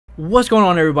What's going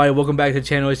on, everybody? Welcome back to the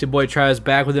channel. It's your boy Travis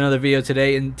back with another video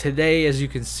today. And today, as you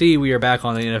can see, we are back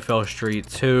on the NFL Street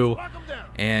 2.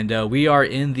 And we are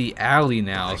in the alley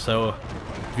now. So,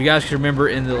 if you guys can remember,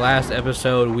 in the last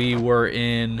episode, we were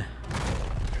in...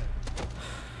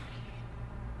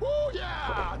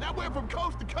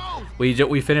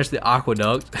 We finished the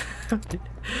aqueduct.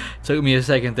 Took me a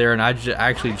second there, and I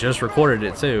actually just recorded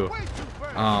it too.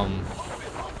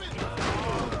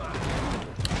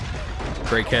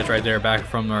 Great catch right there, back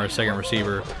from our second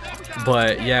receiver.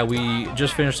 But yeah, we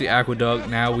just finished the aqueduct.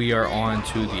 Now we are on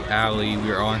to the alley.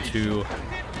 We are on to...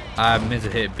 I meant to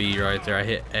hit B right there. I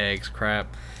hit X.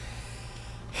 Crap.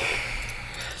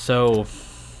 So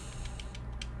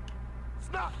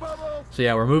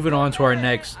yeah, we're moving on to our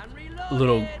next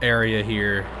little area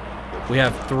here. We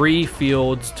have 3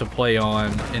 fields to play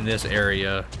on in this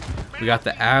area. We got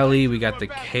the alley, we got the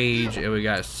cage, and we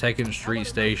got 2nd Street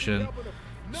Station.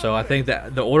 So I think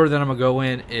that the order that I'm gonna go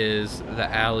in is the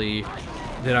alley.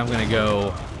 Then I'm gonna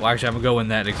go. Well, actually, I'm gonna go in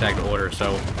that exact order.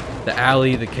 So the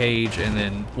alley, the cage, and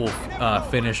then we'll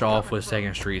finish off with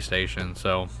 2nd Street Station.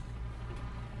 So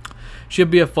should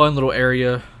be a fun little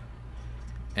area.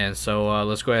 And so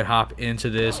let's go ahead and hop into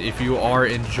this. If you are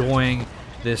enjoying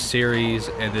this series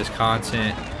and this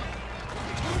content,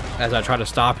 as I try to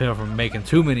stop him from making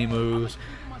too many moves,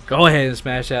 go ahead and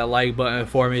smash that like button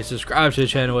for me. Subscribe to the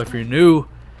channel if you're new,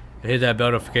 and hit that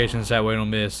bell notification so that way you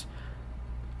don't miss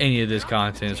any of this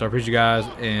content. So I appreciate you guys,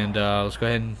 and let's go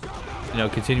ahead and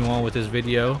continue on with this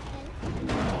video,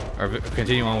 or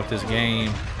continue on with this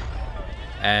game,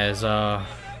 as their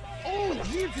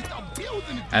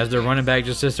running back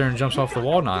just sits there and jumps off the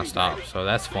wall nonstop. So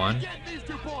that's fun.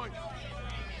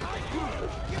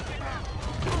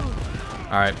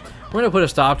 All right, we're gonna put a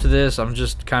stop to this. I'm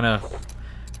just kind of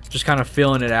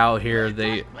feeling it out here.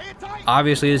 They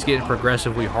obviously it's getting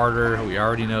progressively harder. We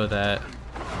already know that.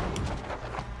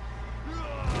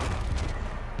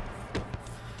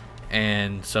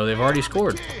 And so they've already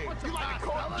scored.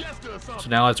 So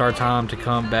now it's our time to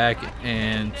come back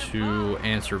and to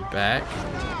answer back.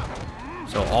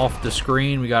 So off the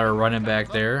screen, we got our running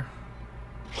back there.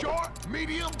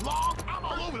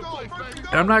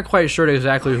 And I'm not quite sure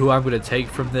exactly who I'm going to take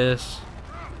from this.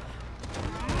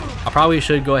 I probably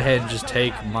should go ahead and just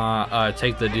take my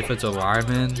take the defensive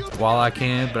lineman while I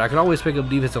can, but I can always pick up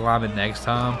defensive lineman next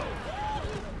time.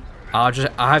 I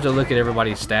have to look at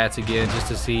everybody's stats again just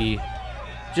to see,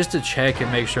 just to check and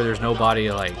make sure there's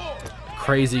nobody like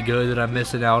crazy good that I'm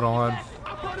missing out on.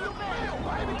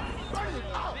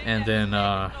 And then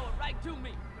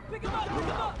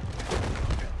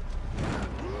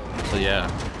so yeah,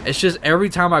 it's just every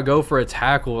time I go for a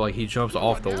tackle, like he jumps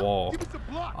off the wall.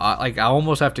 I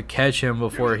almost have to catch him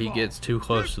before he gets too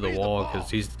close to the wall, because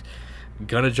he's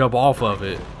gonna jump off of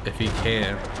it if he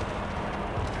can.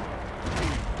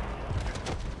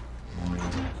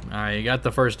 Alright, you got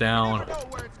the first down.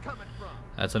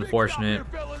 That's unfortunate.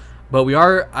 But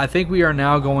I think we are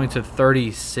now going to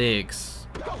 36.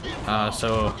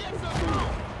 So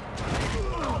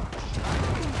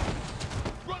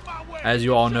as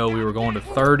you all know, we were going to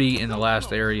 30 in the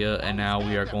last area, and now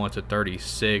we are going to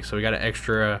 36. So we got an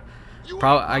extra,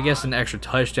 I guess an extra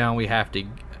touchdown we have to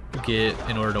get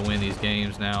in order to win these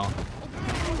games now.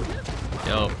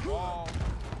 Yo,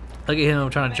 look at him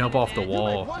trying to jump off the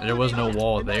wall. There was no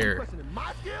wall there.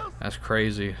 That's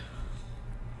crazy.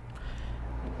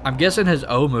 I'm guessing his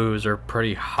O moves are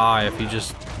pretty high if he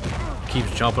just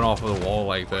keeps jumping off of the wall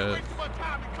like that.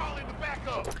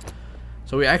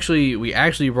 So we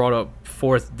actually brought up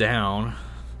 4th down.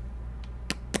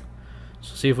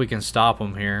 So see if we can stop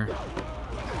him here.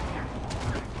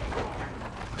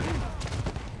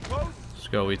 Let's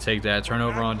go. We take that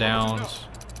turnover on downs.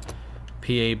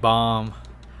 PA bomb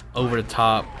over the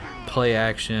top, play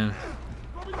action.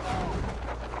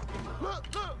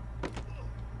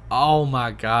 Oh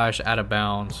my gosh, out of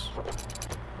bounds.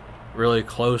 Really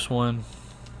close one.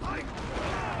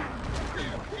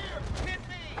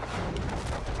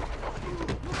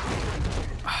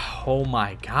 Oh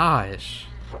my gosh.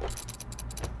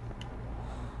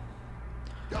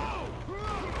 Give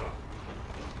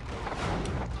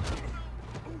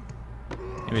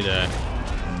me that.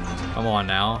 Come on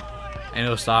now. Ain't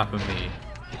no stopping me.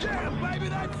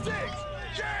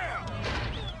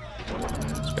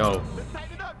 Let's go.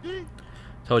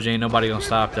 Told you ain't nobody gonna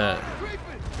stop that.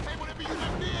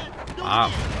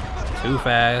 Wow. Too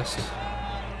fast.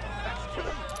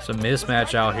 It's a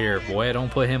mismatch out here. Boy, don't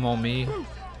put him on me.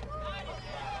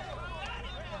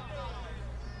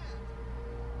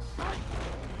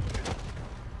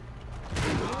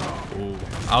 Ooh,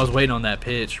 I was waiting on that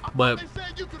pitch, but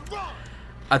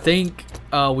I think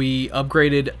we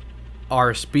upgraded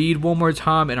our speed one more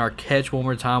time and our catch one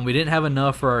more time. We didn't have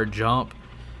enough for our jump,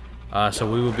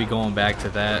 so we will be going back to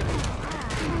that.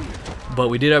 But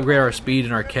we did upgrade our speed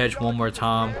and our catch one more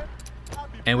time,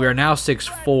 and we are now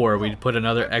 6'4". We put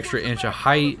another extra inch of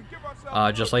height,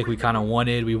 just like we kind of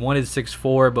wanted. We wanted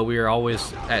 6'4", but we were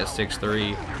always at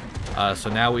 6'3". So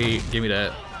now we give me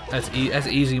that. That's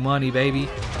easy money, baby.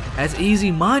 That's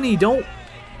easy money. Don't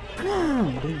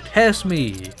test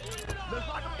me.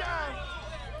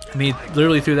 I mean,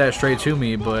 literally threw that straight to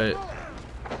me, but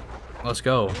let's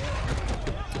go.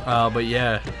 But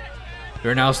yeah,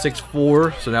 we're now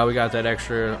 6'4", so now we got that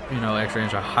extra, extra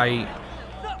inch of height,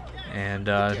 and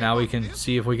now we can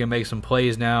see if we can make some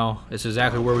plays. Now it's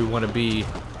exactly where we want to be.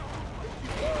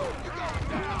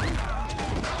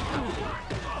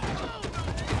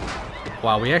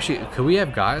 Wow, could we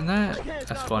have gotten that?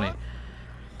 That's funny.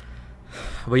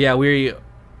 But yeah, we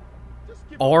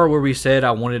are where we said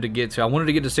I wanted to get to. I wanted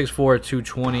to get to 6'4",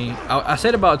 220. I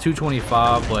said about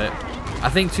 225, but I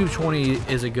think 220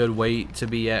 is a good weight to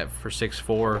be at for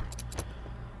 6'4".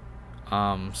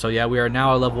 So yeah, we are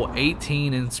now a level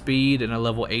 18 in speed and a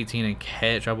level 18 in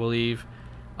catch, I believe.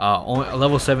 Only a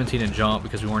level 17 in jump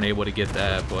because we weren't able to get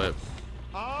that, but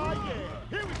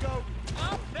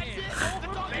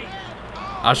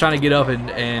I was trying to get up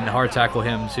and hard tackle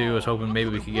him too. I was hoping maybe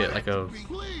we could get like a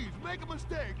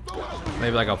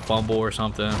fumble or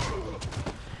something.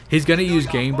 He's gonna use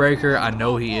game breaker. I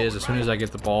know he is as soon as I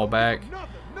get the ball back.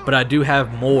 But I do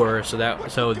have more,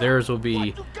 so theirs will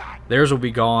be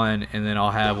gone, and then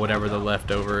I'll have whatever the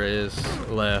leftover is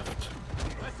left.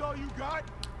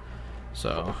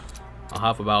 So I'll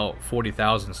have about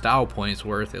 40,000 style points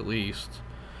worth at least.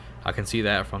 I can see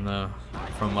that from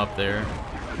up there.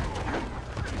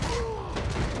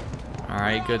 All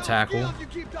right, good tackle.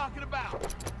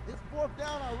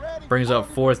 Brings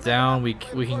up 4th down. We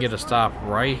can get a stop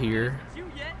right here.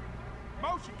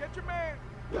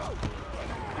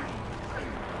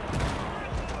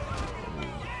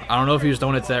 I don't know if he was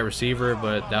throwing it to that receiver,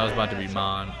 but that was about to be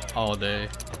mine all day.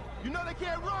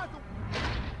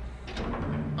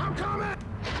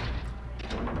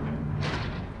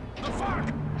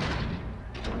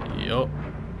 Yup.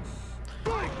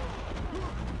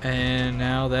 And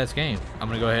now that's game. I'm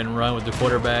going to go ahead and run with the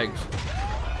quarterbacks.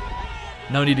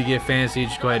 No need to get fancy.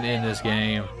 Just go ahead and end this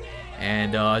game.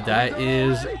 And that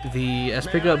is the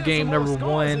pickup game number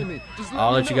 1.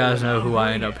 I'll let you guys know who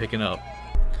I end up picking up.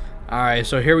 Alright,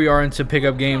 so here we are into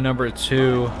pickup game number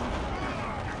 2.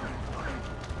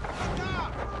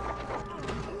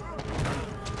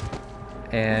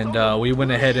 And we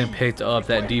went ahead and picked up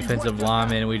that defensive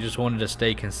lineman. We just wanted to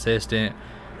stay consistent.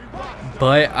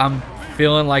 But I'm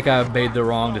feeling like I made the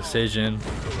wrong decision,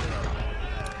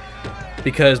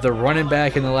 because the running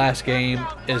back in the last game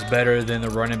is better than the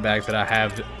running back that I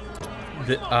have.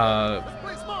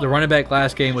 The running back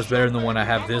last game was better than the one I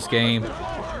have this game,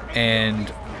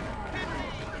 and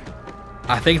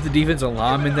I think the defensive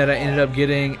lineman that I ended up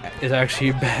getting is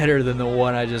actually better than the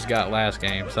one I just got last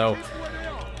game. So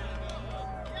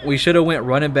we should have went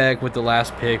running back with the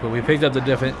last pick, but we picked up the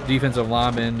defensive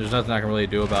lineman. There's nothing I can really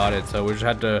do about it, so we just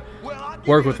had to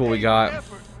work with what we got.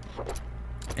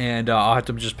 And I'll have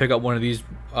to just pick up one of these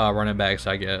running backs,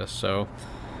 I guess. So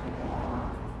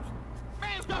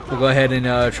we'll go ahead and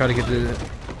try to get the.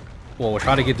 Well, we'll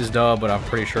try to get this dub, but I'm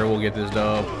pretty sure we'll get this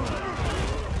dub.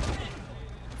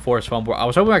 Forced fumble. I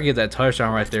was hoping I could get that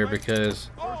touchdown right there,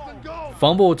 because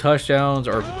fumble touchdowns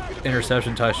or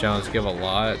interception touchdowns give a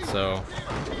lot. So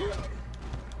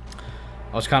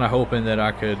I was kind of hoping that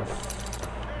I could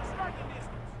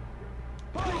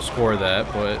score that,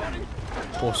 but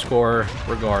we'll score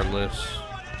regardless.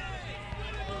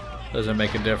 Doesn't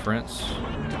make a difference.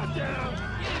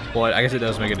 Well, I guess it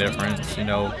does make a difference, you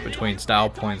know, between style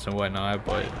points and whatnot,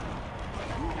 but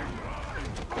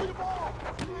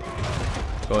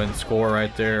go ahead and score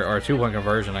right there, or 2-point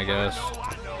conversion, I guess.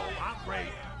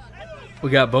 We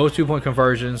got both 2-point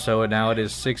conversions, so now it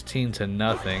is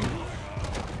 16-0.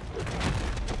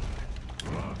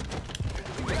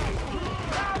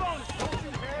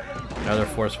 Another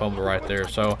forced fumble right there.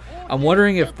 So I'm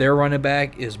wondering if their running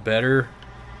back is better,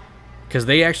 because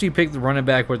they actually picked the running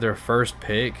back with their first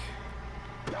pick.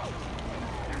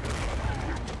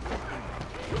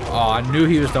 Oh, I knew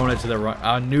he was throwing it to the run.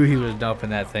 I knew he was dumping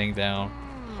that thing down.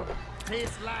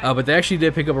 But they actually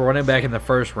did pick up a running back in the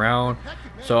first round,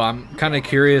 so I'm kind of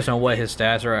curious on what his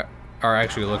stats are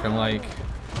actually looking like.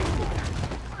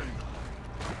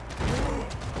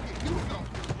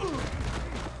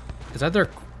 Is that their?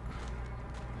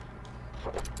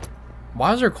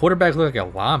 Why does their quarterback look like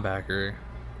a linebacker?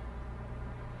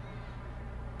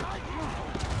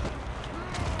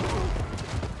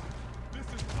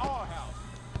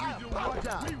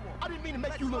 I didn't mean to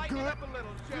make you look good.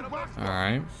 All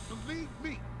right. Believe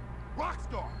me, rock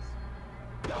stars.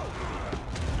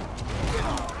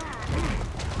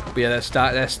 But yeah,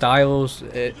 that Styles.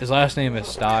 His last name is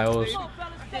Styles.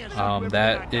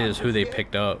 That is who they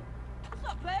picked up.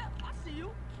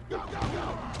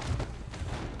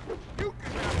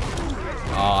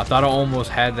 I thought I almost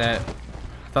had that.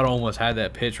 I thought I almost had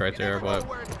that pitch right there, but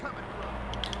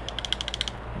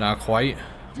not quite.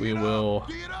 We will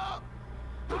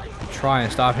try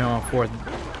and stop him on fourth.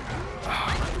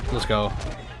 Let's go.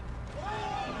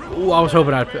 Ooh, I was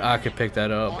hoping I could pick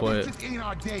that up, but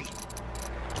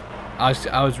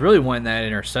I was really wanting that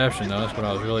interception though. That's what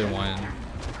I was really wanting.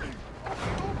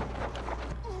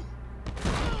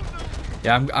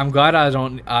 Yeah, I'm glad I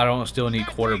don't still need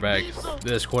quarterback.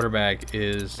 This quarterback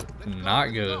is not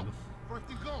good.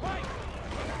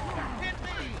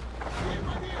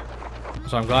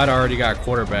 So I'm glad I already got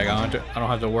quarterback. I don't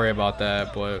have to worry about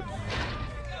that, but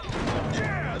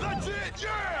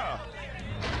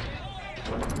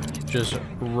just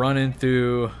running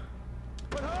through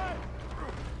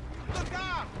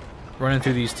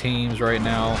these teams right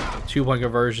now. 2-point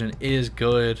conversion is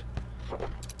good.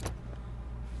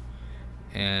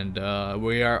 And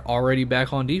we are already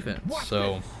back on defense.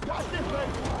 So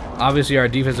obviously our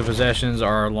defensive possessions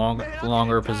are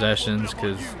longer possessions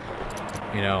because,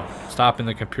 you know, stopping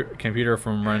the computer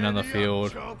from running down the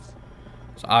field.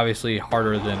 It's obviously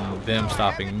harder than them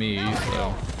stopping me.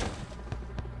 So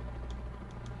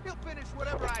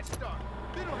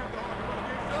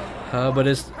but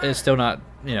it's still not,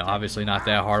 you know, obviously not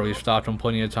that hard. We've stopped them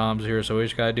plenty of times here, so we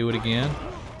just gotta do it again.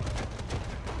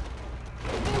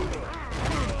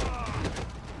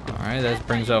 Alright, that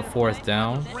brings up fourth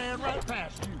down.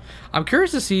 I'm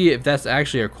curious to see if that's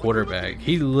actually a quarterback.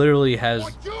 He literally has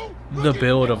the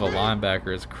build of a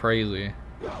linebacker. It's crazy.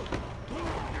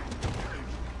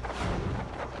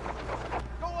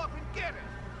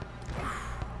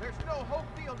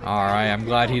 Alright, I'm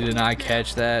glad he did not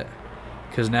catch that,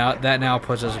 because that now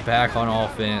puts us back on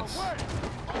offense.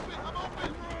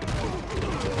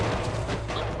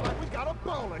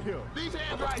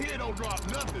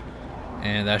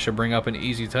 And that should bring up an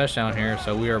easy touchdown here.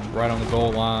 So we are right on the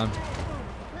goal line.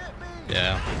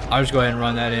 Yeah, I'll just go ahead and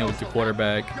run that in with the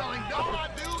quarterback.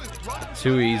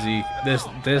 Too easy. This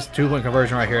 2-point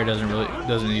conversion right here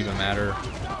doesn't even matter.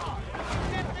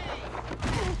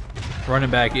 Running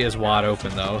back is wide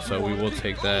open though, so we will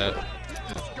take that.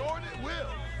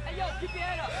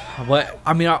 But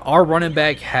I mean, our running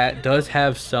back does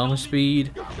have some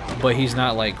speed, but he's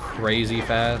not like crazy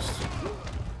fast.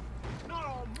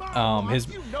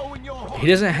 He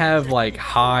doesn't have like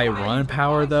high run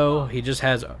power though. He just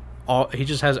has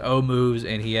O moves,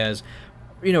 and he has,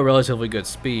 you know, relatively good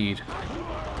speed.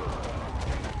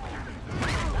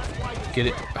 Get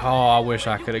it? Oh, I wish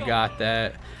I could have got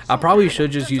that. I probably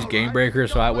should just use Game Breaker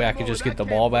so that way I could just get the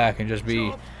ball back and just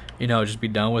be, you know, just be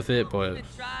done with it. But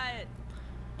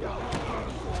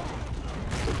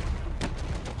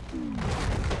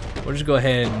we'll just go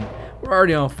ahead and we're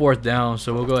already on fourth down,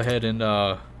 so we'll go ahead and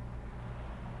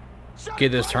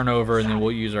get this turnover, and then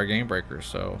we'll use our Game Breaker.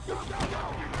 So,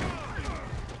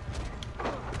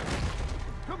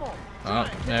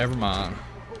 oh, never mind.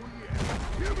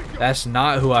 That's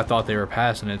not who I thought they were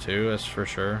passing it to. That's for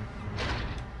sure.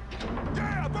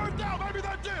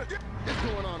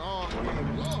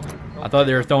 I thought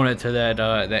they were throwing it to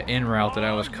that in route that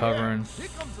I was covering.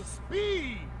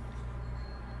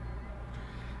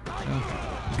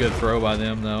 Good throw by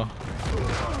them though.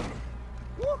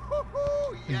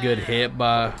 Good hit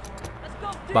by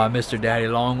Mr. Daddy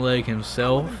Longleg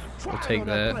himself. We'll take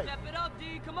that.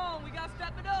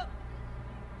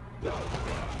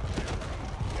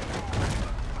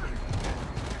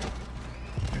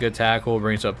 Good tackle,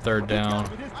 brings up third down.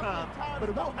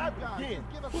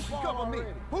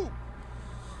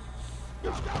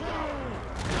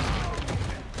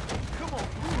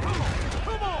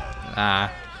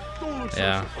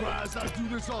 Yeah.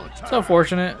 It's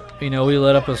unfortunate. You know, we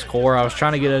let up a score. I was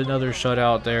trying to get another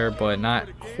shutout there, but not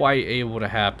quite able to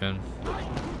happen.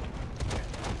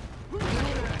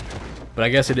 But I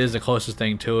guess it is the closest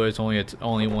thing to it. It's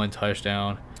only one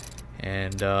touchdown.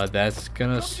 And that's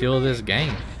going to seal this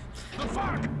game.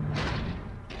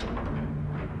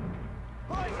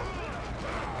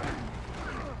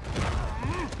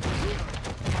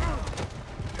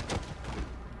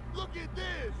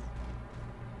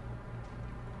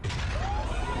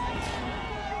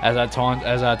 As I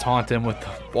taunt them with the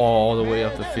ball all the way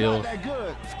up the field.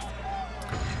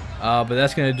 But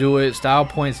that's going to do it. Style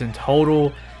points in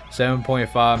total,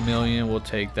 7.5 million. We'll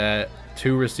take that.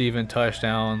 2 receiving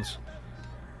touchdowns.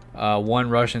 1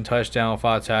 rushing touchdown,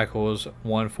 5 tackles,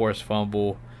 1 forced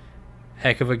fumble.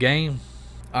 Heck of a game.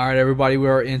 All right, everybody, we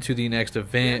are into the next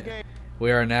event.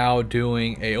 We are now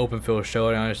doing a open field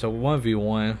showdown. It's a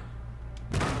 1v1.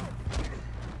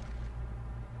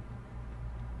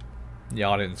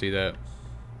 Y'all didn't see that.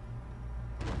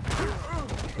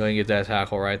 Go ahead and get that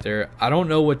tackle right there. I don't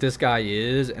know what this guy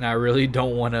is, and I really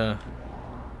don't want to.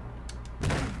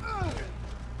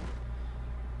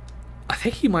 I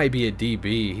think he might be a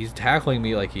DB. He's tackling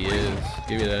me like he is.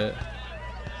 Give me that.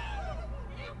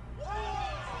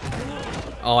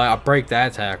 Oh, I break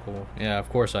that tackle. Yeah, of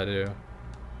course I do.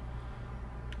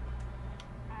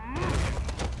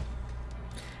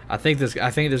 I think this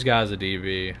guy's a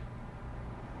DB.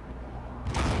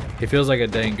 He feels like a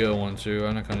dang good one too.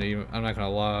 I'm not gonna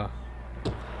lie.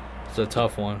 It's a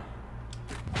tough one.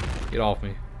 Get off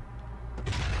me.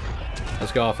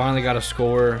 Let's go. I finally got a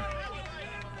score.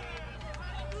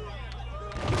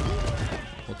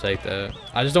 We'll take that.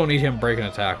 I just don't need him breaking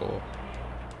a tackle.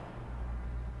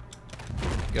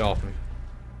 Get off me.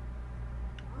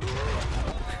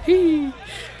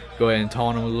 Go ahead and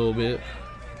taunt him a little bit.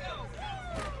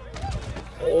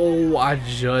 Oh, I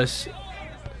just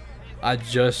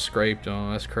scraped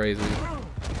him. That's crazy.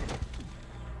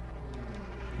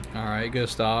 Alright, good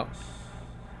stop.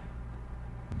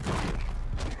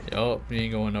 Yup, he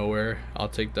ain't going nowhere. I'll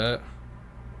take that.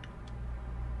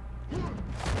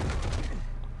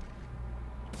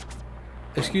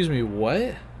 Excuse me,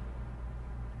 what?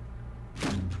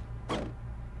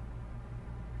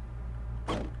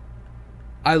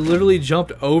 I literally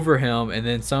jumped over him and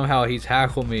then somehow he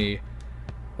tackled me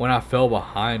when I fell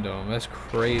behind him. That's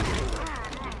crazy.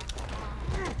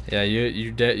 Yeah,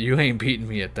 you ain't beating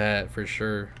me at that for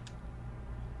sure.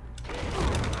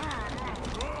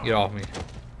 Get off me.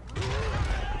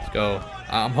 Let's go.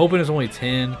 I'm hoping it's only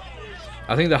 10.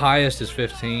 I think the highest is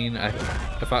 15. I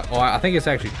think it's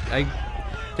actually I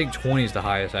think 20 is the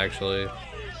highest actually.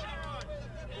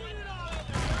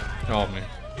 Get off me.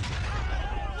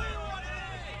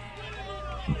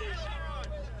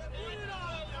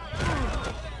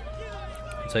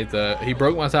 Take the. He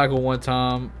broke my tackle one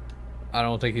time. I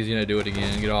don't think he's gonna do it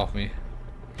again. Get off me.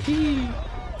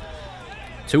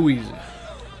 Too easy.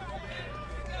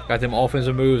 Got them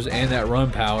offensive moves and that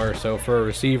run power. So for a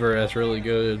receiver, that's really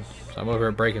good. So I'm over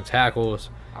here breaking tackles,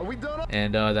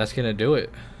 and that's gonna do it.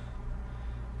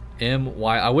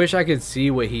 I wish I could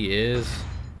see what he is,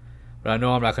 but I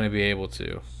know I'm not gonna be able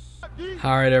to.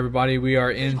 All right, everybody, we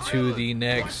are into the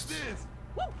next.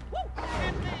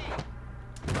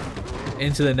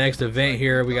 Into the next event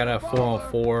here. We got a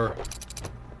 4-on-4.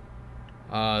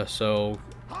 So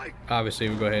obviously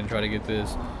we go ahead and try to get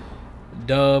this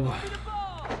dub.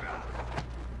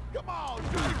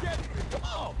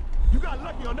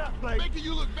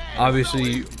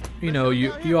 Obviously, you know,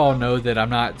 you all know that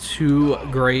I'm not too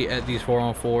great at these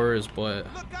 4-on-4s, but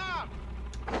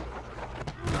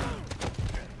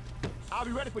I'll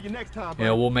be ready for you next time.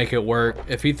 yeah, we'll make it work.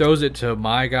 If he throws it to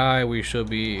my guy, we should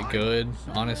be good,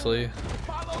 honestly.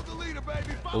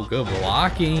 Oh, good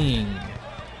blocking.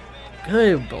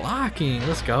 Good blocking.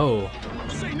 Let's go.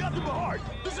 This ain't nothing but heart.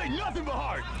 This ain't nothing but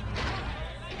heart.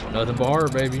 Nothing but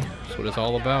heart, baby. That's what it's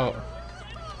all about.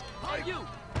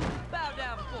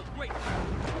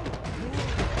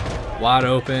 Wide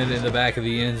open in the back of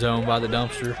the end zone by the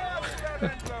dumpster.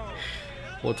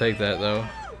 We'll take that, though.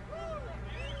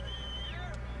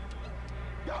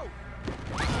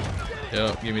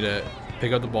 Yep, give me that.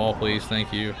 Pick up the ball, please.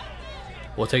 Thank you.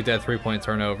 We'll take that 3-point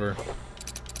turnover.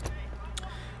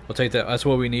 We'll take that. That's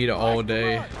what we need all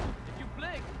day.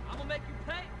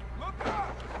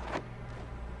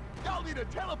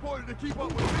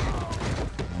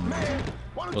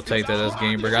 We'll take that as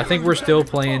game break. I think we're still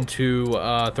playing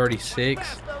to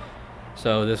 36.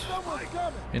 So this,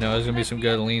 you know, there's going to be some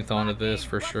good length onto this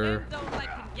for sure.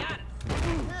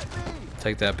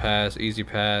 Take that pass. Easy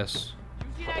pass.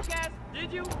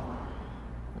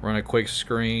 Run a quick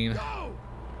screen.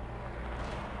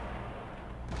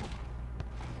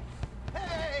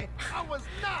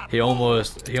 He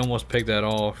almost picked that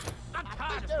off.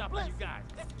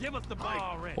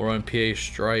 We'll run PA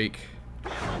strike.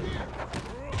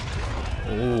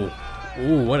 Ooh,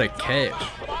 ooh, what a catch!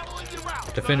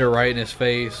 Defender right in his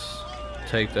face.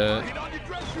 Take that.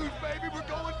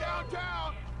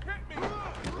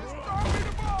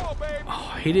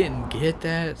 Oh, he didn't get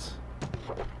that.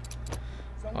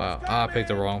 Wow, I picked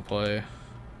the wrong play.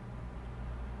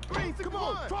 We'll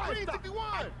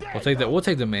take that. We'll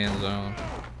take the man zone.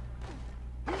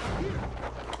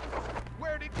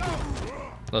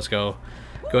 Let's go.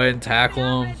 Go ahead and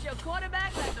tackle him.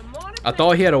 I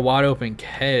thought he had a wide open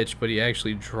catch, but he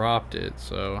actually dropped it,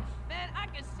 so. Man, I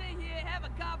can sit here, have a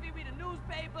coffee, read a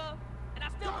newspaper, and I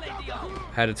still play D.O.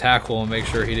 Had to tackle and make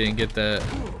sure he didn't get that.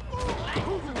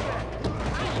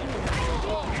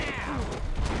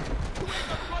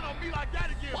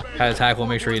 Had to tackle and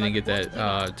make sure he didn't get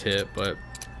that tip, but.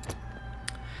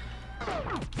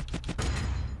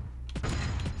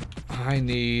 I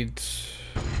need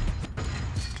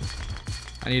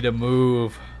to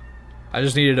move. I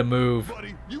just needed to move.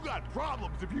 Buddy, you got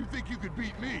problems if you think you could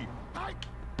beat me.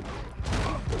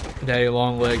 Daddy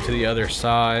long leg to the other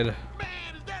side. Man,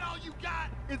 is that all you got?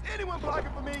 Is anyone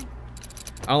blocking for me?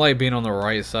 I don't like being on the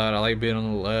right side. I like being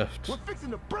on the left. We're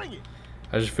fixing to bring it.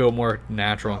 I just feel more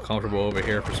natural and comfortable over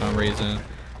here for some reason.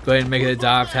 Go ahead and make it a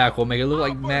dive tackle. Make it look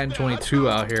like Madden 22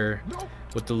 out here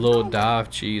with the little dive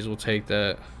cheese. We'll take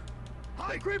that.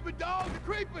 They creeping, dog. They're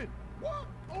creeping. What?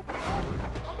 Open, open.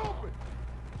 I'm open.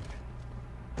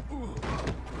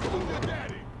 Who's your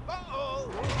daddy? Uh-oh.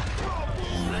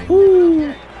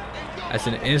 Woo. That's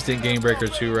an instant game breaker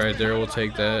too right there. We'll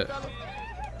take that. You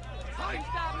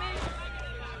stop me?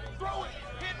 Throw it.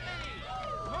 Hit me.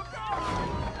 Look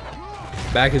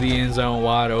out. Back of the end zone,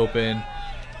 wide open.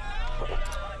 They're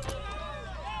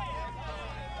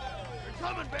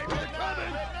coming, baby. They're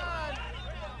coming.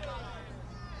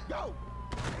 Go.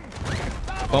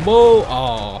 Fumble.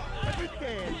 Oh.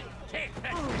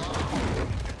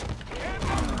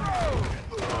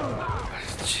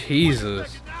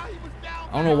 Jesus.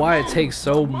 I don't know why it takes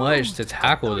so much to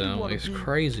tackle them. It's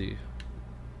crazy.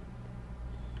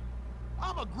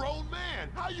 I'm a grown man.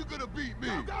 How you gonna beat me?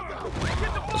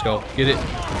 Let's go. Get it.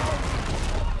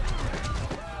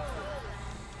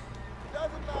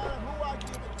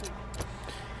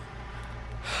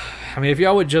 I mean, if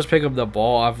y'all would just pick up the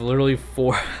ball, I've literally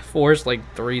forced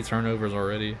like 3 turnovers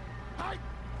already.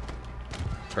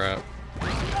 Crap.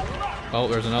 Oh,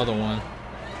 there's another one.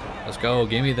 Let's go.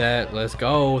 Give me that. Let's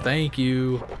go. Thank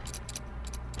you.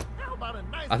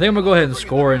 I think I'm going to go ahead and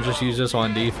score and just use this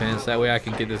on defense. That way I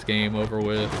can get this game over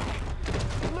with.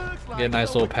 Get a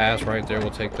nice little pass right there.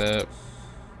 We'll take that.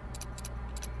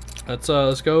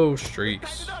 Let's go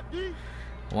streaks.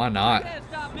 Why not? Can't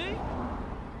stop me.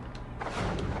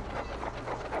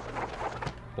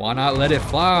 Why not let it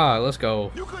fly? Let's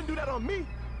go. You couldn't do that on me.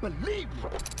 Believe me.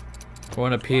 We're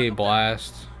on a PA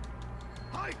blast.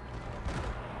 Hike.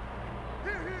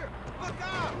 Here. Look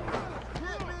out.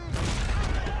 Hit me.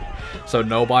 So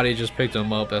nobody just picked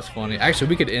him up. That's funny. Actually,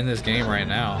 we could end this game right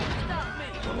now.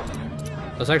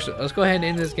 Let's go ahead and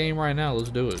end this game right now. Let's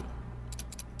do it.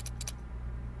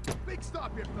 Big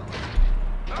stop here, fella.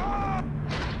 Ah!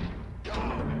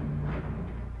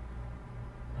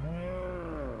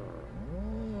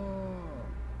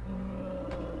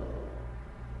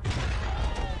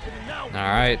 All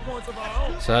right.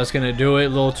 So that's gonna do it. A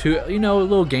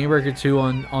little game breaker 2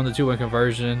 on the 2-1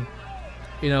 conversion.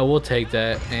 We'll take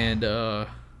that. And oh,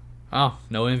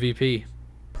 no MVP.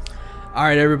 All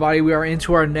right, everybody, we are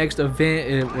into our next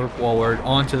event. We're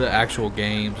on to the actual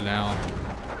games now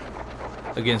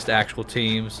against actual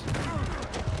teams.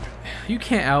 You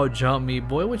can't out jump me,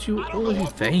 boy. What was you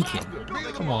thinking?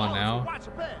 Come on now.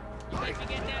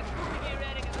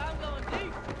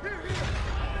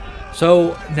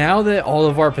 So now that all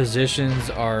of our positions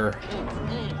are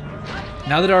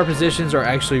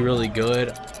actually really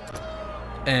good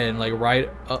and like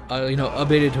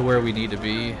updated to where we need to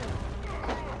be,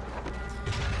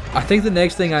 I think the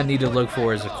next thing I need to look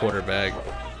for is a quarterback.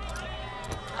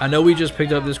 I know we just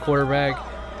picked up this quarterback,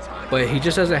 but he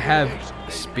just doesn't have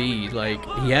speed. Like,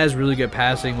 he has really good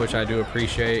passing, which I do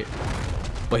appreciate,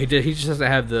 but he just doesn't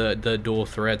have the dual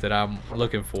threat that I'm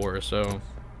looking for. So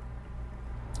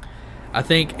I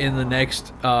think in the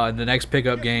next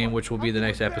pickup game, which will be the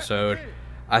next episode,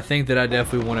 I think that I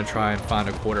definitely want to try and find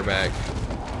a quarterback.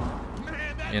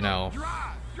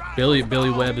 Billy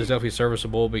Webb is definitely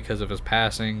serviceable because of his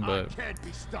passing, but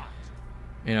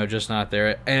just not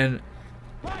there. And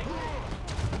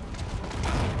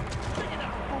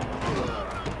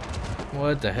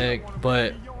what the heck?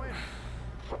 But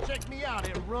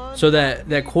so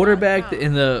that quarterback it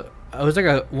was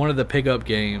like one of the pickup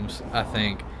games, I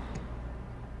think.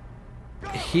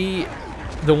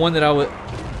 The one that I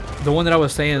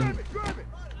was saying,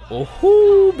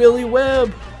 oh, Billy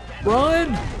Webb,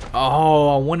 run!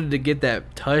 Oh, I wanted to get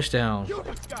that touchdown.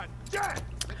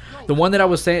 The one that I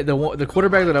was saying, the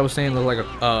quarterback that I was saying looked like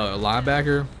a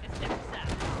linebacker.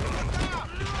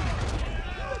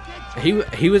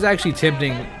 He was actually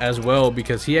tempting as well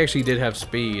because he actually did have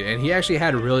speed and he actually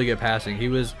had really good passing. He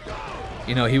was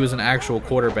an actual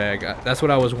quarterback. That's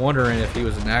what I was wondering, if he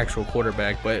was an actual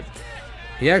quarterback, but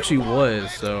He actually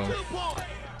was, so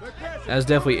that's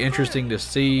definitely interesting to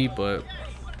see, but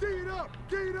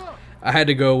I had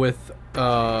to go with,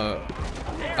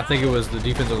 I think it was the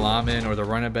defensive lineman or the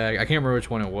running back. I can't remember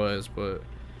which one it was, but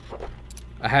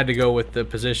I had to go with the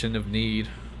position of need.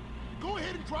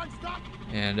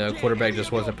 And quarterback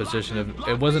just wasn't a position of,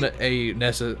 it wasn't a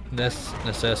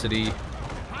necessity,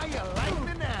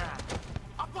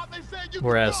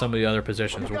 whereas some of the other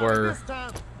positions were.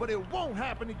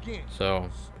 So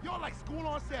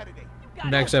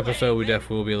next episode we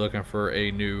definitely will be looking for a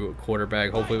new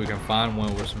quarterback. Hopefully we can find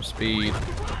one with some speed.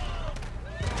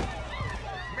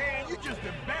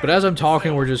 But as I'm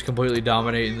talking, we're just completely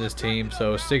dominating this team.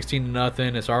 So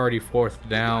 16-0, it's already 4th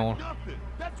down.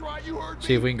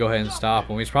 See if we can go ahead and stop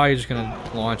him. He's probably just going to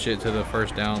launch it to the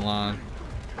first down line.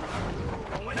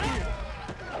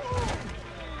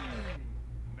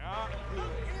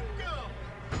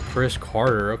 Chris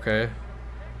Carter, okay.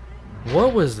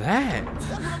 What was that?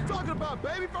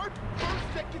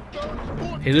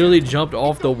 He literally jumped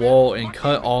off the wall and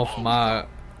cut off my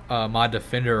my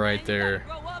defender right there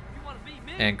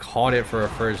and caught it for a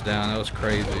first down. That was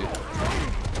crazy.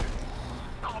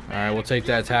 Alright, we'll take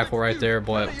that tackle right there,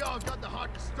 but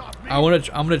I'm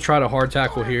gonna try to hard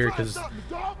tackle here because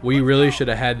we really should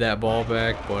have had that ball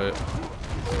back, but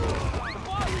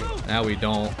now we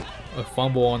don't. A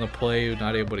fumble on the play,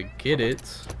 not able to get it,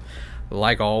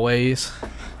 like always.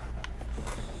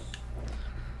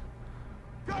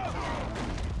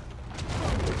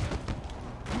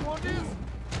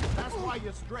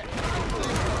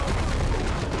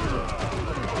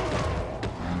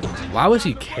 Why was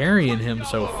he carrying him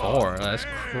so far? That's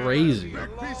crazy.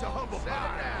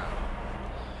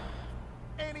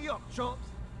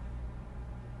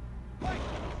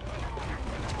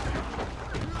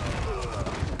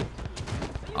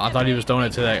 I thought he was throwing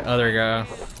it to that other guy.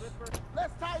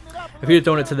 If he had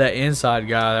thrown it to that inside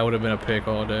guy, that would have been a pick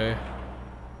all day.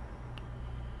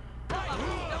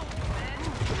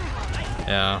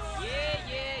 Yeah.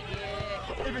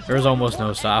 There was almost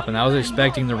no stopping. I was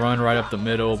expecting the run right up the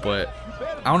middle, but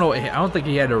I don't know. I don't think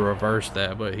he had to reverse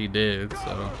that, but he did.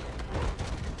 So.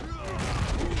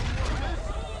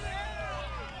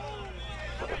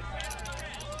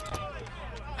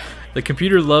 The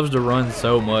computer loves to run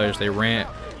so much.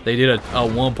 They did a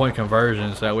 1-point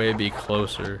conversion, so that way it'd be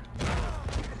closer.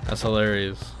 That's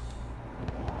hilarious.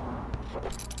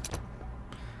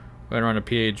 We're gonna run a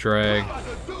PA drag.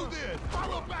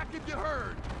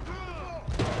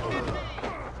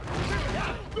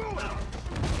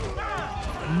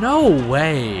 No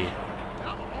way.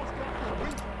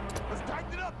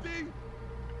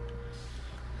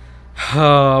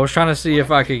 I was trying to see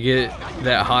if I could get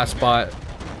that hot spot.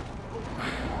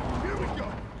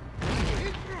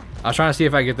 I was trying to see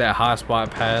if I get that hot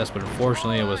spot pass, but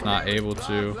unfortunately it was not able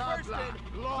to.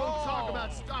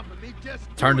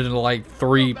 Turned into like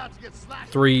three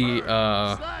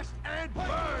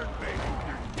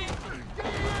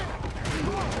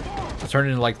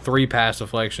pass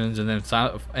deflections, and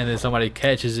then somebody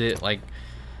catches it like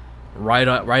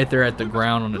right there at the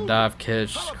ground on the dive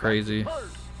catch. It's crazy.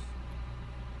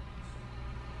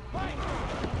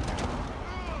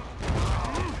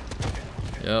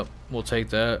 Yep, we'll take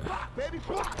that.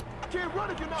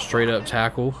 Straight up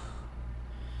tackle.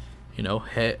 You know,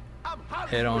 head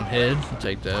on head. We'll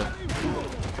take that.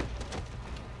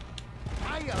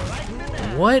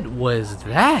 What was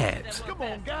that?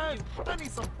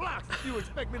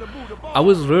 I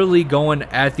was literally going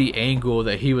at the angle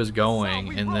that he was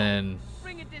going, and then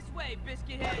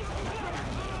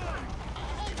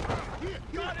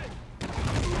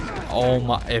oh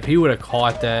my, if he would have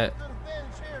caught that,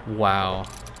 wow.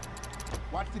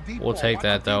 We'll take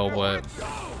that though, but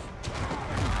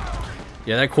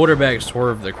yeah, that quarterback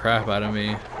swerved the crap out of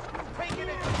me.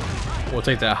 We'll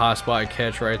take that hot spot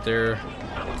catch right there.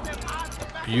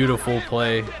 Beautiful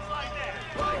play.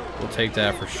 We'll take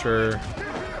that for sure.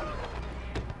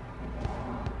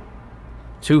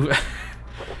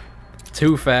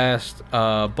 Too fast,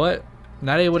 but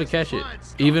not able to catch it.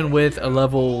 Even with a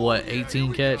level, what,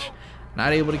 18 catch,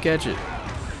 not able to catch it.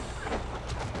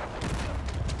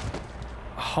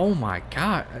 Oh my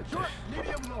God.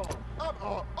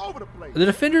 The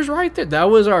defender's right there. That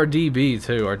was our DB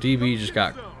too. Our DB just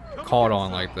got caught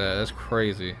on like that. That's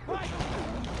crazy.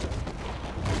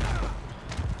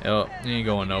 Yep, you ain't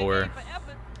going nowhere.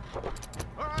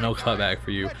 No cutback for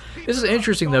you. This is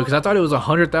interesting though, because I thought it was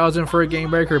 100,000 for a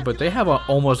game breaker, but they have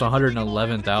almost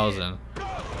 111,000,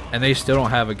 and they still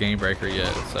don't have a game breaker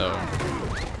yet. So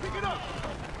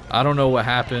I don't know what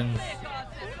happened.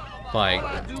 Like,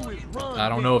 I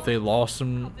don't know if they lost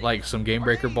some game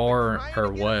breaker bar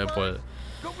or what, but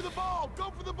Go for the ball!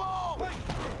 Go for the ball!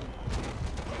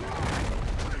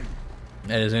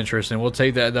 That is interesting. We'll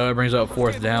take that though. It brings up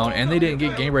 4th down, and they didn't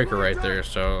get game breaker right there,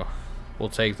 so we'll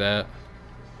take that.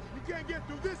 You can't get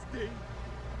through this thing.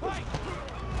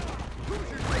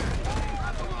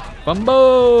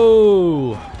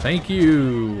 Bumbo! Thank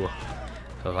you.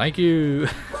 Thank you.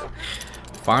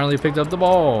 Finally picked up the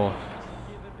ball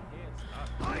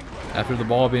after the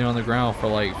ball being on the ground for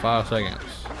like 5 seconds.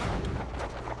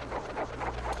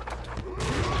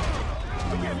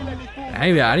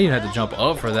 Maybe I didn't have to jump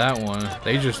up for that one.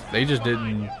 They just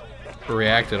didn't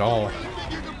react at all.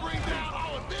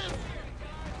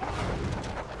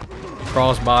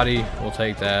 Crossbody, we'll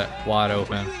take that. Wide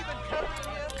open.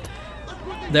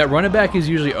 That running back is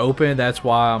usually open. That's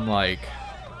why I'm like,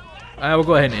 I will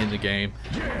go ahead and end the game.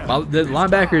 The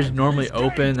linebacker is normally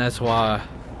open. That's why,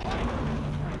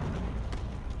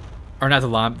 or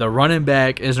not the running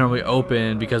back is normally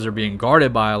open because they're being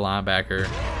guarded by a linebacker.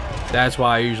 That's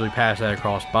why I usually pass that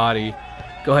across body.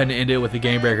 Go ahead and end it with the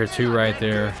game breaker 2 right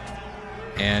there.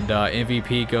 And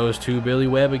MVP goes to Billy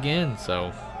Webb again.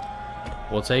 So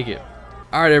we'll take it.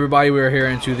 All right, everybody, we're here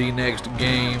into the next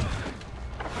game.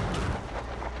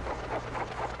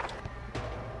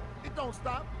 It don't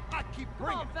stop. I keep Come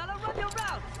bringing. on, fella, run your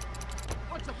route.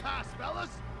 What's a pass, fellas?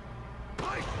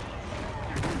 Hey.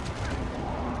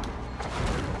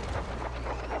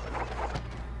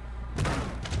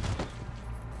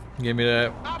 Give me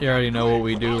that. You already know what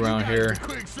we do around here.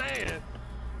 Quicksand.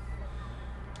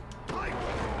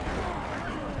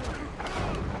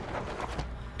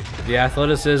 The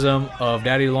athleticism of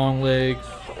Daddy Longleg,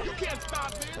 You can't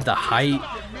stop this. the height,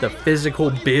 the physical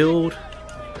build.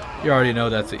 You already know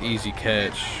that's an easy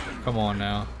catch. Come on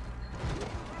now.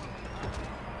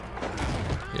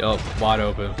 Yup, wide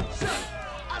open.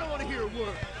 I don't want to hear a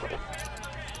word.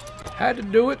 Had to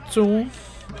do it to him.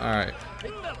 Alright.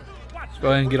 Let's go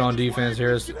ahead and get on defense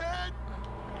here. Let's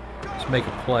make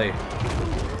a play.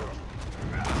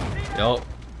 Yup.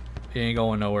 He ain't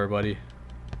going nowhere, buddy.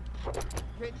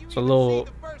 It's a little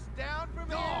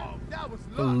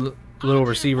little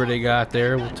receiver they got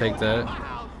there. We'll take that.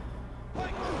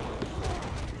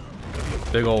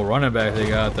 Big old running back they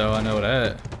got though. I know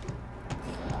that.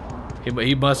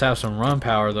 He must have some run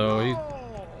power though. He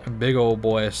a big old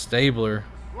boy, a Stabler.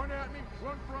 Run at me,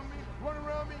 run from me, run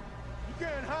around me. You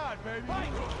can't hide, baby.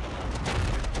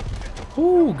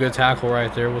 Ooh, good tackle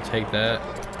right there. We'll take that.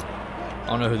 I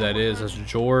don't know who that is. That's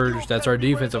George. That's our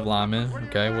defensive lineman.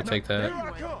 Okay, we'll take that.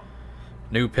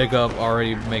 New pickup,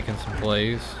 already making some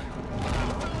plays.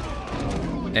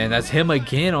 And that's him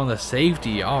again on the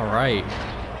safety. All right.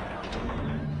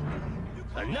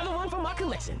 Another one for my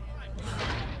collection.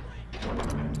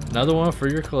 Another one for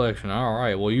your collection. All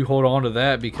right. Well, you hold on to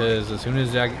that because as soon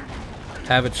as I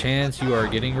have a chance, you are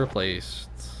getting replaced.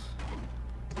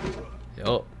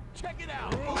 Yup. Check it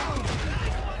out.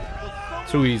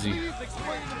 Too easy.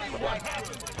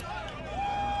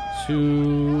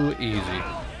 Too easy.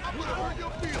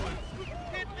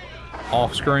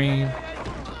 Off screen.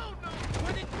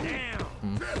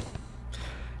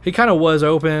 He kind of was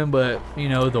open, but you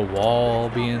know, the wall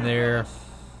being there.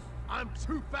 I'm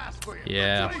too fast for you.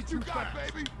 Yeah. You got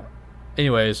it, baby.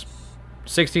 Anyways,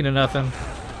 16-0.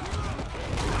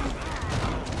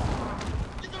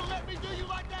 You gonna let me do you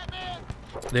like that, man?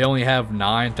 They only have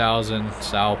 9,000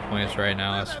 style points right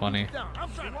now. That's funny.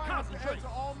 I'm trying to concentrate. To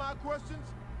all my questions.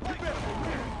 You better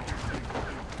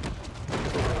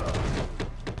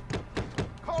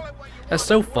call it what you That's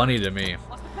so funny to me.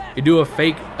 You do a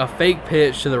fake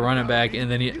pitch to the running back, and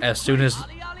then as soon as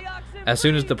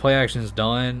the play action is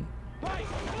done,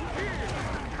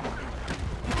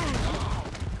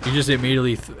 you just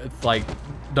immediately like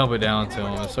dump it down to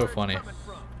him. It's so funny.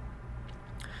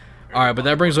 All right, but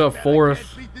that brings up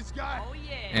 4th, beat this guy. Oh,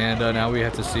 yeah. and now we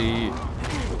have to see.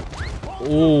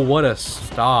 Oh, what a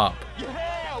stop!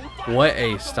 What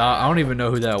a stop! I don't even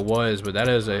know who that was, but that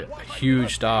is a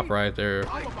huge stop right there.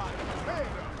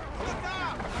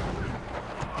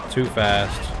 Too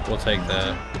fast. We'll take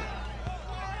that.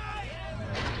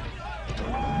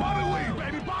 Bobby weave,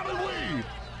 baby, Bobby weave.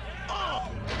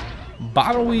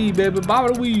 Bottle weave, baby,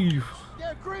 bottle weave.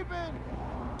 They're creeping.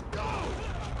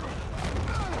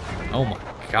 Oh my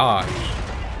gosh.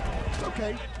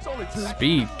 Okay, it's only 2.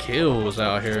 Speed kills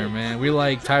out here, man. We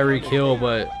like Tyreek Hill,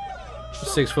 but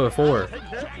 6'4".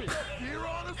 You're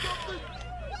on or something?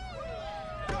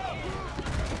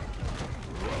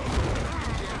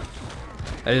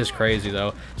 That is crazy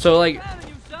though. So like,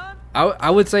 I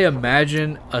would say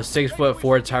imagine a 6'4"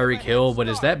 Tyreek Hill, but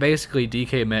is that basically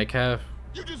DK Metcalf?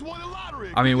 You just won the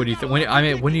lottery. I mean,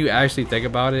 when you actually think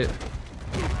about it,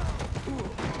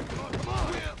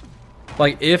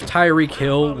 Like, if Tyreek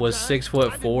Hill was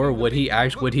 6'4",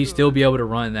 would he still be able to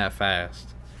run that fast?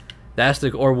 That's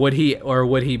the or would he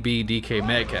be DK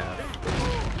Metcalf?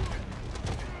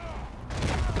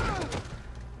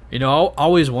 You know, I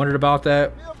always wondered about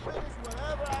that,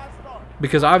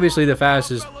 because obviously the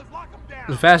fastest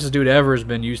dude ever has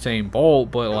been Usain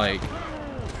Bolt, but like,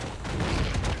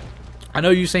 I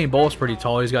know Usain Bolt's pretty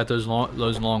tall. He's got those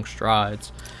long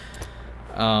strides.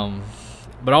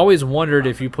 But I always wondered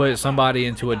if you put somebody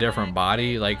into a different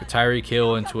body, like Tyreek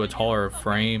Hill into a taller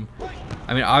frame.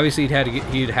 I mean, obviously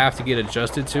he'd have to get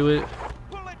adjusted to it.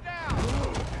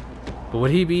 But would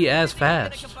he be as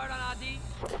fast?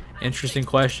 Interesting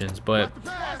questions. But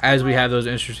as we have those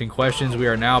interesting questions, we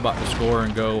are now about to score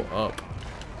and go up.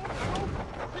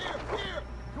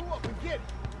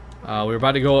 We're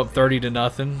about to go up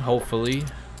 30-0, hopefully.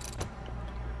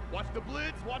 Watch the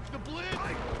blitz, watch the blitz.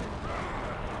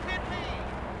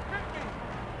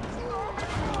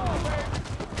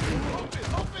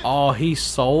 Oh, he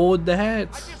sold that?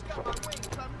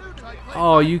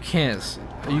 Oh, you can't.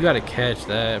 You gotta catch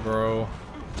that, bro.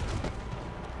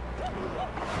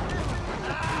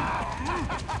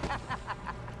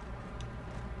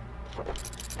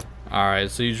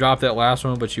 Alright, so you dropped that last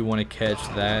one, but you want to catch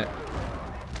that.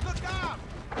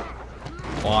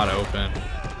 Wide open.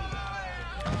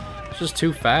 It's just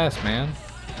too fast, man.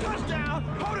 Touchdown!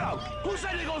 Hold up! Who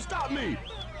said they gonna stop me?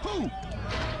 Who?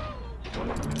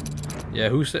 Yeah,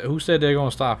 who said they're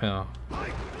gonna stop him?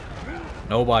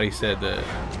 Nobody said that.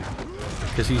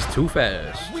 Because he's too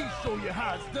fast. We show you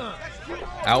how it's done.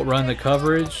 Outrun the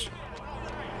coverage.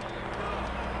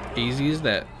 Easy as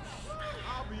that.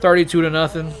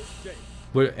 32-0.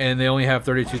 And they only have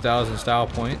 32,000 style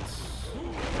points.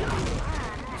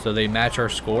 So they match our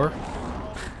score.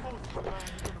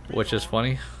 Which is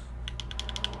funny.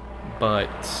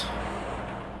 But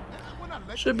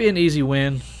should be an easy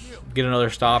win. Get another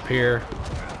stop here.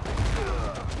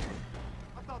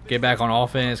 Get back on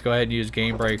offense. Go ahead and use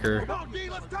Game Breaker.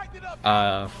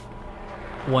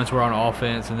 Once we're on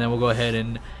offense, and then we'll go ahead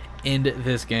and end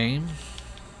this game.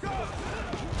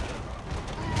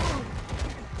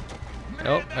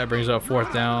 Oh, that brings up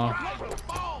 4th down.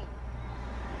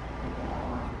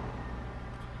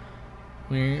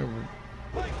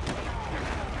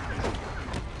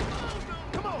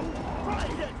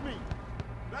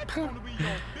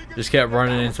 Just kept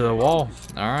running into the wall.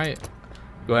 Alright.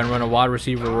 Go ahead and run a wide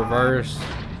receiver reverse.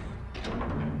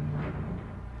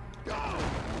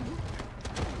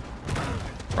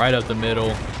 Right up the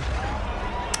middle.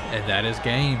 And that is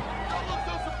game.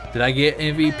 Did I get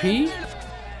MVP?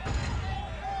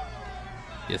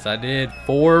 Yes, I did.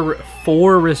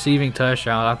 Four receiving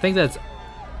touchdowns. I think that's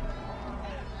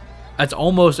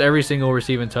almost every single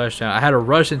receiving touchdown. I had a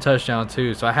rushing touchdown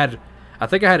too, so I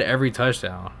think I had every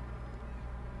touchdown.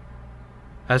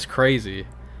 That's crazy.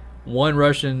 1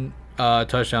 rushing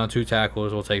touchdown, 2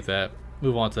 tackles. We'll take that.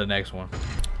 Move on to the next one.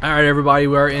 All right, everybody,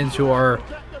 we are into our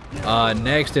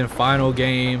next and final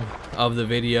game of the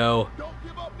video,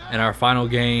 and our final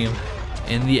game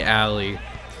in the alley.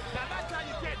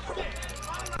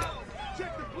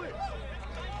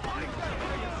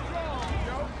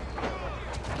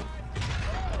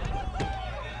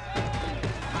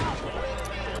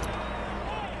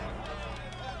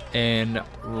 And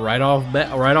right off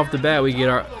the bat, we get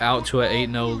out to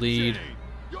an 8-0 lead.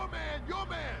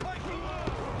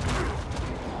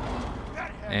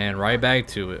 And right back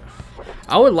to it.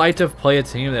 I would like to play a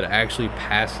team that actually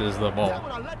passes the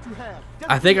ball.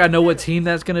 I think I know what team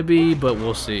that's going to be, but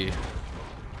we'll see.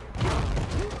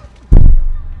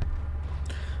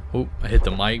 Oh, I hit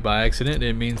the mic by accident.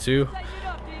 Didn't mean to.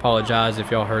 Apologize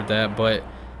if y'all heard that, but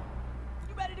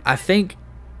I think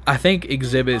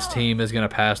Exhibit's team is going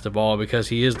to pass the ball because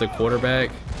he is the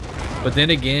quarterback. But then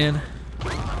again,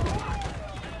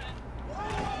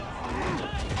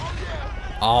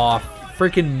 oh,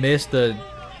 freaking missed the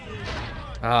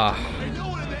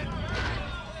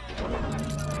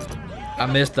I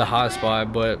missed the hot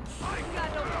spot, but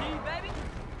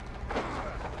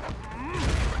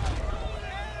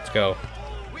let's go.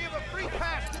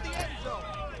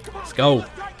 Let's go.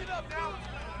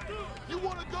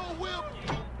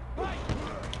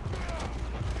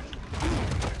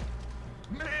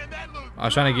 I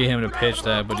was trying to get him to pitch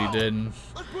that, but he didn't.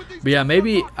 But yeah,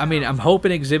 maybe, I mean, I'm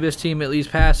hoping Exhibit's team at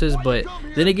least passes, but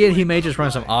then again, he may just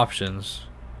run some options.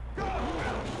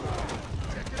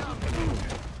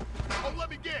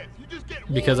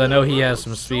 Because I know he has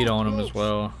some speed on him as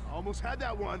well. Almost had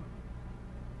that one.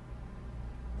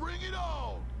 Bring it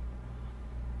on.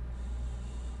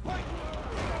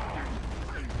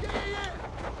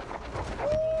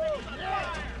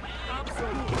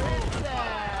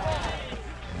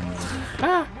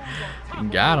 Got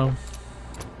him.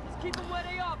 Let's keep them where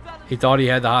they are, fellas. He thought he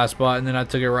had the hot spot, and then I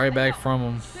took it right back from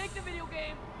him. Take the video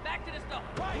game. Back to the stuff.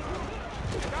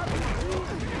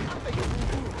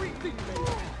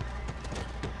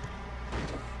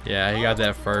 Yeah, he got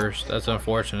that first. That's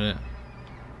unfortunate.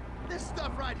 This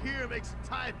stuff right here makes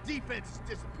entire defenses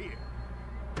disappear.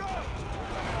 Go!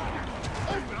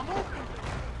 Open, I'm open.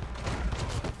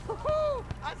 Woo-hoo!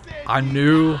 I said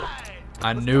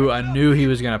I knew he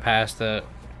was gonna pass that.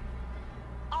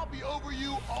 I'll be over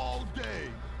you all day.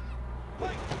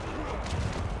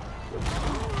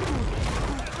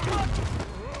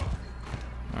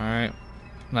 All right,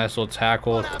 nice little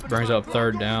tackle. Brings up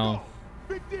third down.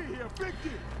 Big D here, big D.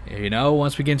 You know,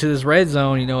 once we get into this red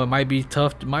zone, you know, it might be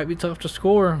tough. It might be tough to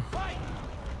score.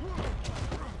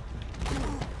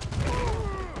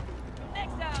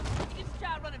 Next time, you just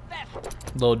try running faster.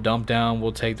 Little dump down,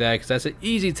 we'll take that because that's an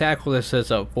easy tackle that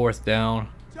sets up fourth down.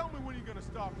 Tell me when you're gonna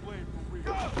stop playing for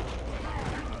real.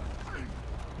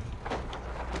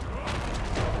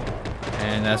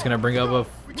 And that's gonna bring up a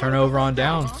turnover on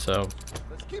down. So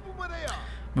Let's keep them where they are.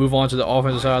 move on to the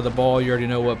offensive side of the ball. You already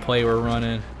know what play we're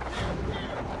running.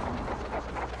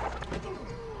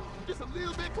 Just a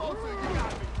little bit closer, you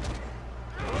got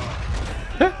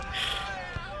me.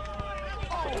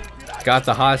 Oh, did I Got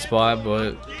the hot spot,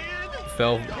 but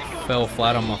fell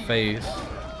flat on my face.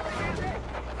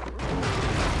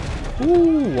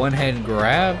 Ooh, one hand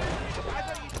grab.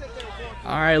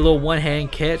 All right, a little one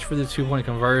hand catch for the 2-point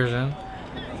conversion.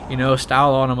 You know,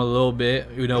 style on him a little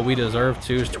bit. You know, we deserve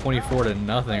to. It's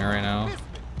 24-0 right now.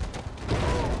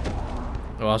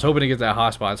 Well, I was hoping to get that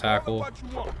hot spot tackle. what you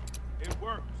want? It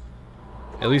works.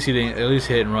 At least he didn't. At least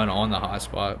hit and run on the hot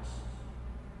spot.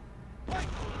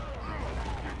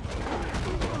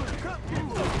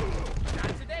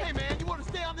 Hey man, you want to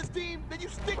stay on this team? Then you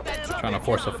stick that Trying to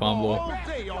force a fumble. all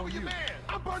day on you.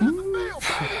 I'm burning the field.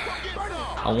 Burn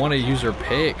off. I want a user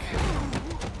pick.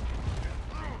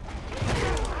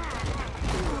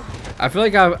 I feel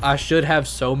like I should have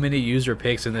so many user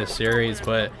picks in this series,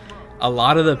 but a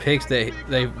lot of the picks that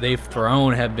they've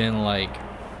thrown have been like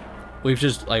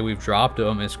we've dropped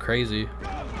them. It's crazy.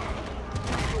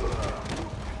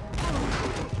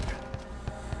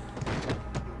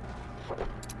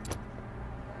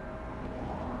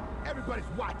 Everybody's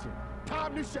watching.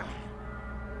 Time to shine.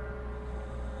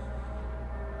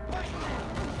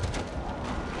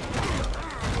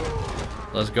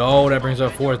 Let's go. That brings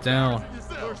up fourth down.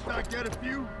 First I get a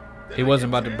few. then He I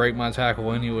wasn't get about to 10. break my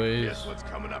tackle anyways. Guess what's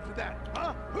coming after that?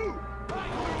 Huh? Who?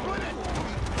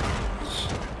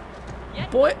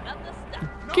 Boy,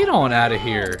 get on out of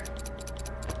here.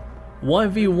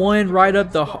 1v1 right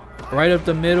up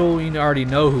the middle. You already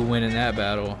know who win in that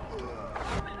battle.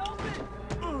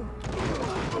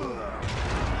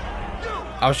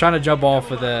 I was trying to jump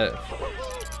off of that.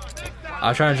 I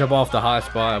was trying to jump off the hot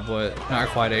spot, but not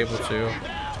quite able to.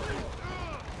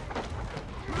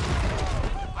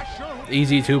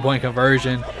 Easy 2-point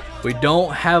conversion. We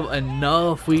don't have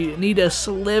enough. We need a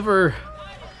sliver.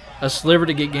 A sliver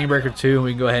to get game breaker 2, and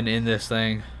we can go ahead and end this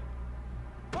thing.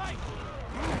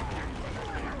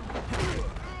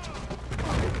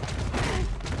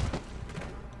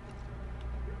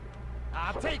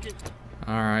 I'll take it.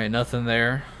 Alright, nothing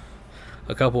there.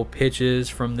 A couple pitches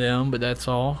from them, but that's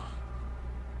all.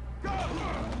 Man,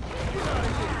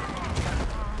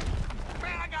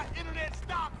 I got internet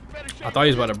stops. You better shake I thought he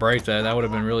was about to break that. That would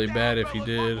have been really bad if he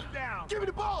did. Give me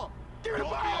the ball. Give me the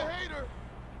ball. Hater.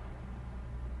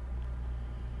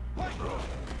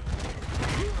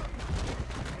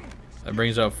 That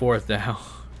brings up fourth down.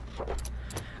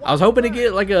 I was hoping to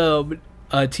get like a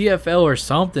TFL or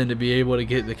something to be able to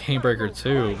get the game breaker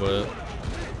 2, but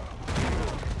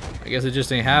I guess it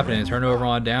just ain't happening. Turnover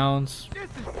on downs. This is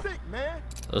sick, man.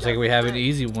 Looks like we have an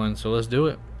easy one, so let's do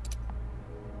it.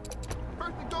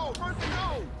 First and goal. First and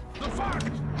goal. The fire.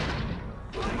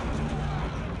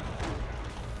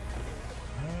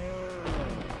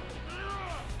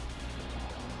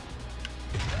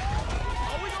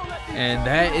 And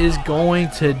that is going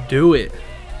to do it.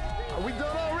 Are we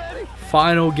done already?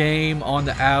 Final game on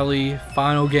the alley.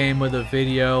 Final game of the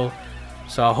video.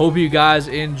 So I hope you guys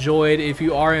enjoyed. If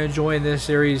you are enjoying this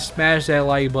series, smash that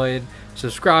like button.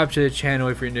 Subscribe to the channel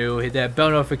if you're new. Hit that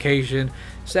bell notification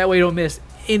so that way you don't miss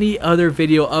any other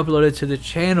video uploaded to the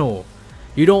channel.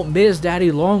 You don't miss Daddy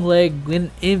Longleg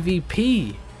win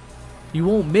MVP. You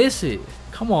won't miss it.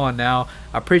 Come on now.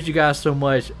 I appreciate you guys so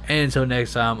much. And until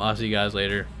next time, I'll see you guys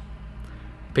later.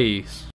 Peace.